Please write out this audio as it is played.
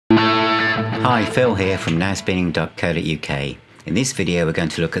Hi, Phil here from nowspinning.co.uk. In this video we're going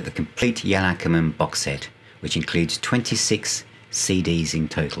to look at the Complete Jan Akkerman box set, which includes 26 CDs in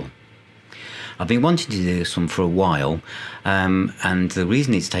total. I've been wanting to do this one for a while, and the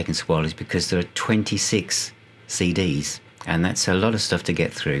reason it's taken so while is because there are 26 CDs, and that's a lot of stuff to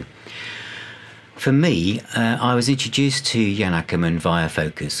get through. For me, I was introduced to Jan Akkerman via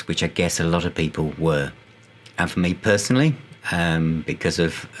Focus, which I guess a lot of people were. And for me personally, because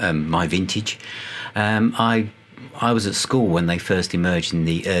of my vintage, I was at school when they first emerged in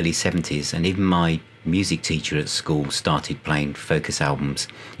the early 70s, and even my music teacher at school started playing Focus albums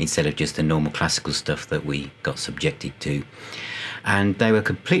instead of just the normal classical stuff that we got subjected to. And they were a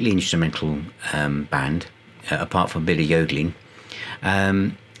completely instrumental band, apart from a bit of yodeling.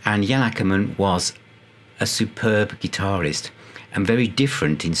 And Jan Akkerman was a superb guitarist and very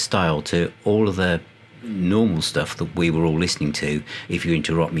different in style to all of the normal stuff that we were all listening to. If you're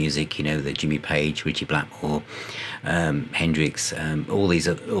into rock music, you know, the Jimmy Page, Ritchie Blackmore, Hendrix, all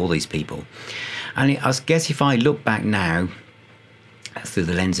these people. And I guess if I look back now through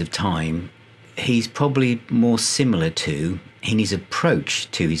the lens of time, he's probably more similar to, in his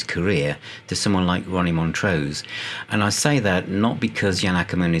approach to his career, to someone like Ronnie Montrose. And I say that not because Jan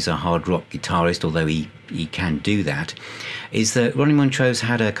Akkerman is a hard rock guitarist, although he can do that, is that Ronnie Montrose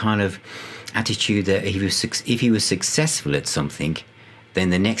had a kind of attitude that if he was successful at something,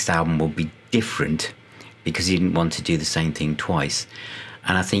 then the next album will be different, because he didn't want to do the same thing twice.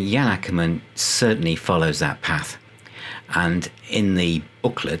 And I think Jan Akkerman certainly follows that path. And in the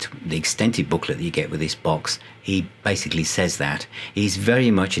booklet, the extended booklet that you get with this box, he basically says that he's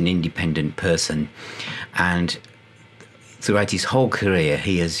very much an independent person, and throughout his whole career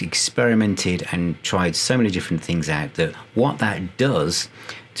he has experimented and tried so many different things out, that what that does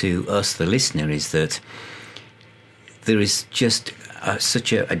to us, the listener, is that there is just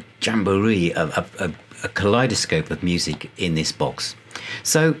such a jamboree, a kaleidoscope of music in this box.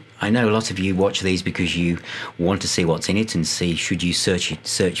 So I know a lot of you watch these because you want to see what's in it and see should you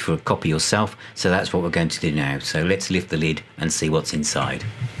search for a copy yourself. So that's what we're going to do now. So let's lift the lid and see what's inside.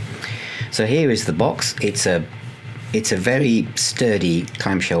 So here is the box. It's a very sturdy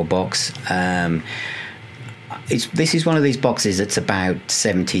clamshell box. This is one of these boxes that's about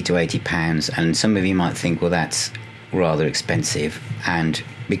 70 to 80 pounds, and some of you might think, well, that's rather expensive, and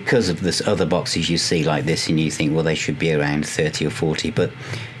because of this other boxes you see like this, and you think, well, they should be around 30 or 40, but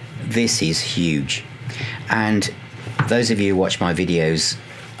this is huge. And those of you who watch my videos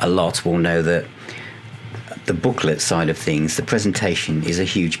a lot will know that the booklet side of things, the presentation, is a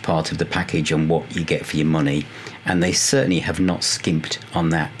huge part of the package and what you get for your money, and they certainly have not skimped on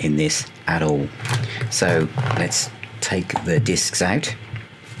that in this at all. So let's take the discs out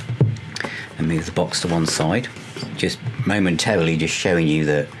and move the box to one side, just momentarily just showing you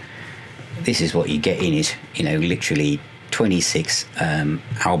that this is what you get in it, you know, literally 26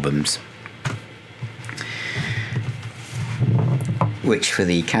 albums, which for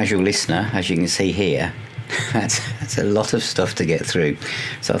the casual listener, as you can see here, that's a lot of stuff to get through.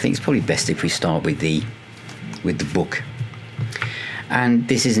 So I think it's probably best if we start with the book. And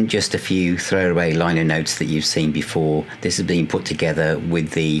this isn't just a few throwaway liner notes that you've seen before. This has been put together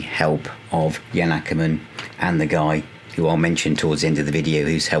with the help of Jan Akkerman and the guy who I'll mention towards the end of the video,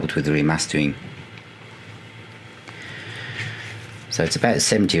 who's helped with the remastering. So it's about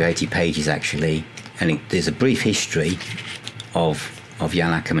 70 or 80 pages actually, and there's a brief history of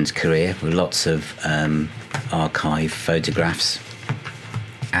Jan Akkerman's career with lots of archive photographs.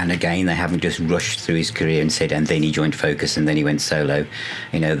 And again, they haven't just rushed through his career and said, and then he joined Focus and then he went solo.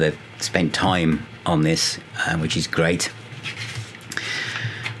 You know, they've spent time on this, which is great.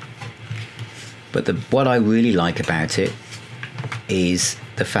 But what I really like about it is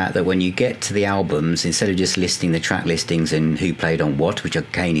the fact that when you get to the albums, instead of just listing the track listings and who played on what, which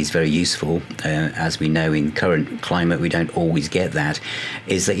again is very useful, as we know in current climate we don't always get that,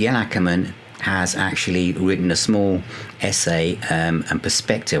 is that Jan Akkerman has actually written a small essay and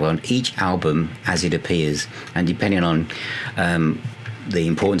perspective on each album as it appears, and depending on the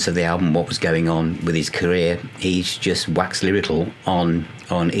importance of the album, what was going on with his career, he's just waxed lyrical on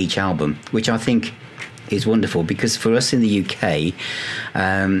each album, which I think is wonderful, because for us in the UK,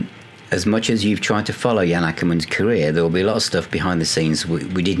 as much as you've tried to follow Jan Akkerman's career, there will be a lot of stuff behind the scenes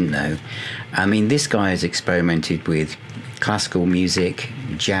we didn't know. I mean, this guy has experimented with classical music,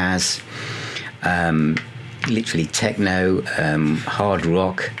 jazz, literally techno, hard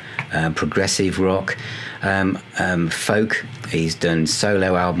rock, progressive rock, folk. He's done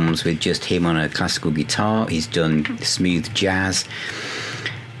solo albums with just him on a classical guitar. He's done smooth jazz.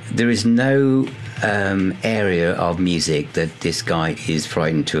 There is no area of music that this guy is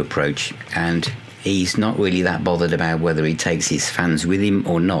frightened to approach, and he's not really that bothered about whether he takes his fans with him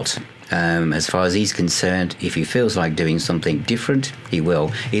or not. As far as he's concerned, if he feels like doing something different, he will.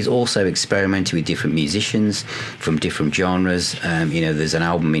 He's also experimented with different musicians from different genres. You know, there's an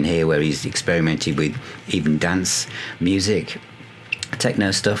album in here where he's experimented with even dance music,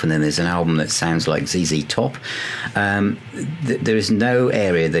 techno stuff, and then there's an album that sounds like ZZ Top. There is no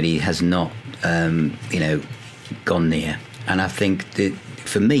area that he has not, you know, gone near. And I think that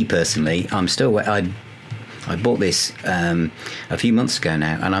for me personally, I'm still... I bought this a few months ago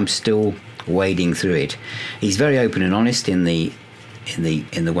now, and I'm still wading through it. He's very open and honest in the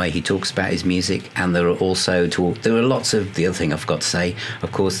way he talks about his music, and there are also lots of... The other thing I've got to say,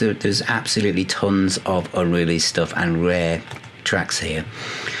 of course, there's absolutely tons of unreleased stuff and rare tracks here.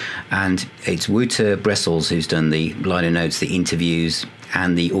 And it's Wouter Bressels who's done the liner notes, the interviews,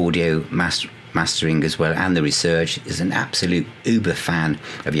 and the audio mastering as well, and the research. Is an absolute uber fan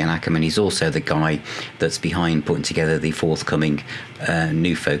of Jan Akkerman. He's also the guy that's behind putting together the forthcoming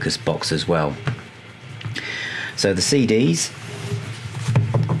New Focus box as well. So the CDs,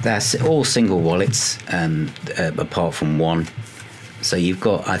 that's all single wallets, apart from one. So you've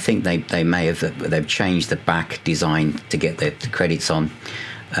got, I think they've changed the back design to get the credits on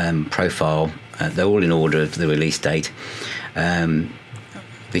profile. They're all in order of the release date.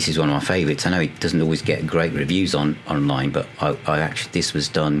 This is one of my favourites. I know it doesn't always get great reviews online, but I actually, this was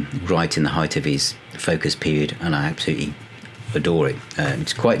done right in the height of his focus period, and I absolutely adore it.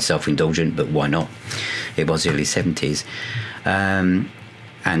 It's quite self-indulgent, but why not? It was early 70s. And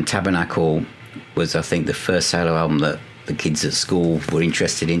Tabernacle was, I think, the first solo album that the kids at school were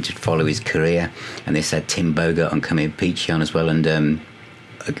interested in to follow his career. And this had Tim Bogart and Camille Peachy on as well, and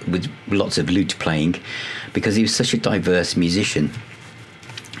with lots of lute playing, because he was such a diverse musician.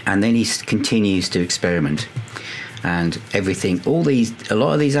 And then he continues to experiment, and everything. A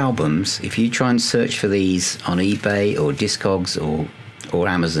lot of these albums, if you try and search for these on eBay or Discogs or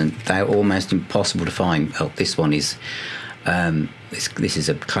Amazon, they're almost impossible to find. Oh, this one is. This is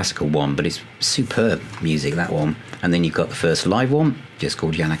a classical one, but it's superb music, that one. And then you've got the first live one, just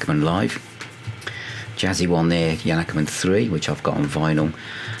called Jan Akkerman Live. Jazzy one there, Jan Akkerman 3, which I've got on vinyl.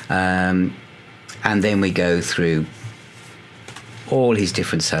 And then we go through all his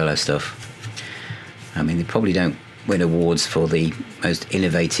different solo stuff. I mean, they probably don't win awards for the most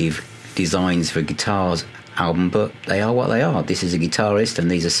innovative designs for guitars album, but they are what they are. This is a guitarist, and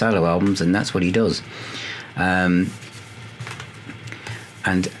these are solo albums, and that's what he does. And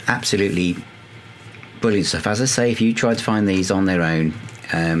absolutely brilliant stuff. As I say, if you tried to find these on their own,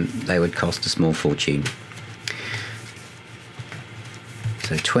 they would cost a small fortune.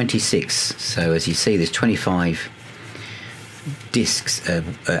 So 26. So as you see, there's 25 discs,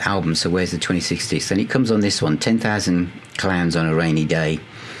 albums. So where's the 26 discs? And it comes on this one, 10,000 Clowns on a Rainy Day,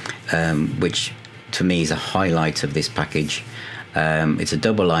 which to me is a highlight of this package. It's a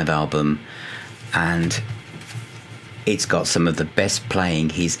double live album, and it's got some of the best playing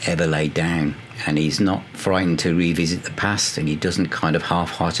he's ever laid down, and he's not frightened to revisit the past, and he doesn't kind of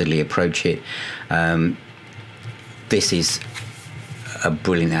half-heartedly approach it. This is a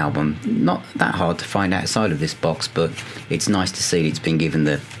brilliant album. Not that hard to find outside of this box, but it's nice to see it's been given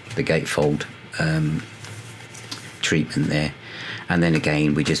the gatefold treatment there. And then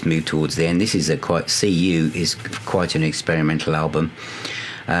again, we just move towards the end. This is CU is quite an experimental album,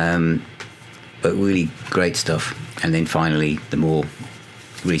 but really great stuff. And then finally, the more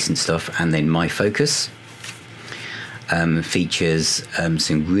recent stuff. And then My Focus features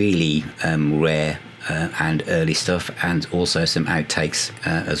some really rare and early stuff, and also some outtakes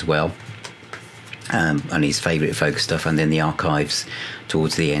as well, and his favourite Focus stuff, and then the archives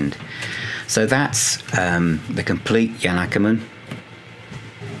towards the end. So that's the Complete Jan Akkerman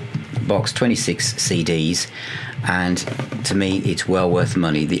box, 26 CDs, and to me it's well worth the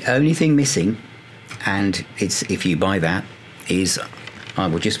money. The only thing missing, and it's if you buy that, is I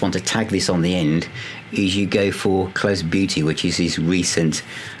would just want to tag this on the end, is you go for Close Beauty, which is his recent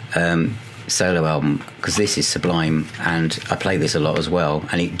solo album, because this is sublime, and I play this a lot as well,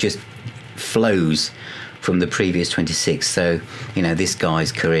 and it just flows from the previous 26. So, you know, this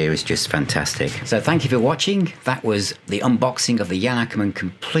guy's career is just fantastic. So thank you for watching. That was the unboxing of the Jan Akkerman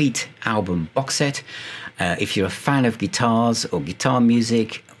Complete album box set. If you're a fan of guitars or guitar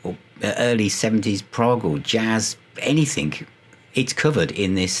music or early 70s prog or jazz, anything, it's covered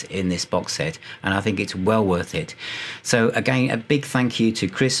in this box set, and I think it's well worth it. So again, a big thank you to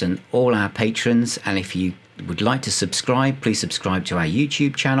Chris and all our patrons, and if you would like to subscribe, please subscribe to our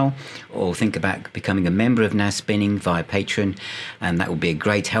YouTube channel, or think about becoming a member of NAS Spinning via Patreon, and that will be a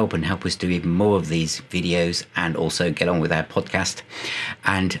great help and help us do even more of these videos and also get on with our podcast.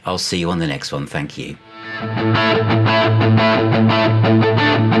 And I'll see you on the next one. Thank you.